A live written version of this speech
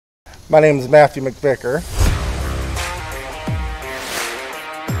My name is Matthew McVicker.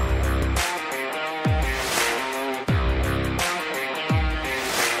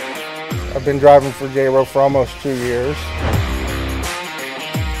 I've been driving for Jaro for almost 2 years.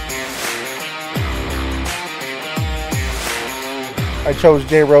 I chose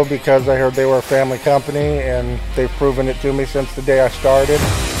Jaro because I heard they were a family company, and they've proven it to me since the day I started.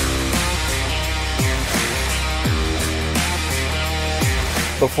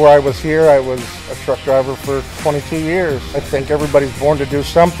 Before I was here, I was a truck driver for 22 years. I think everybody's born to do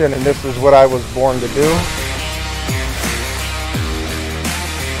something, and this is what I was born to do.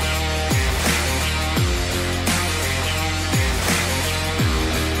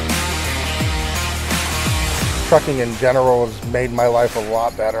 Trucking in general has made my life a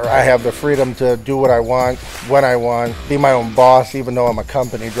lot better. I have the freedom to do what I want, when I want, be my own boss, even though I'm a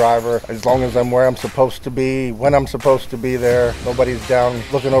company driver. As long as I'm where I'm supposed to be, when I'm supposed to be there, nobody's down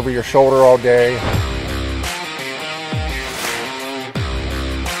looking over your shoulder all day.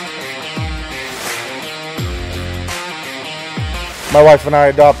 My wife and I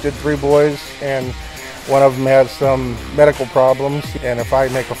adopted 3 boys, and one of them has some medical problems, and if I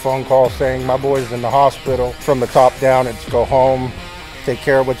make a phone call saying my boy's in the hospital, from the top down it's go home, take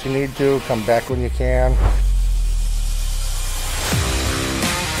care of what you need to, come back when you can.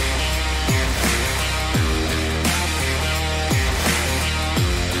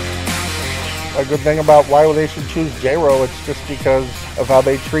 A good thing about why they should choose Jaro, it's just because of how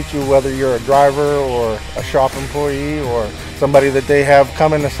they treat you, whether you're a driver or a shop employee or somebody that they have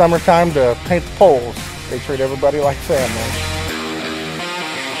come in the summertime to paint the poles. They treat everybody like family.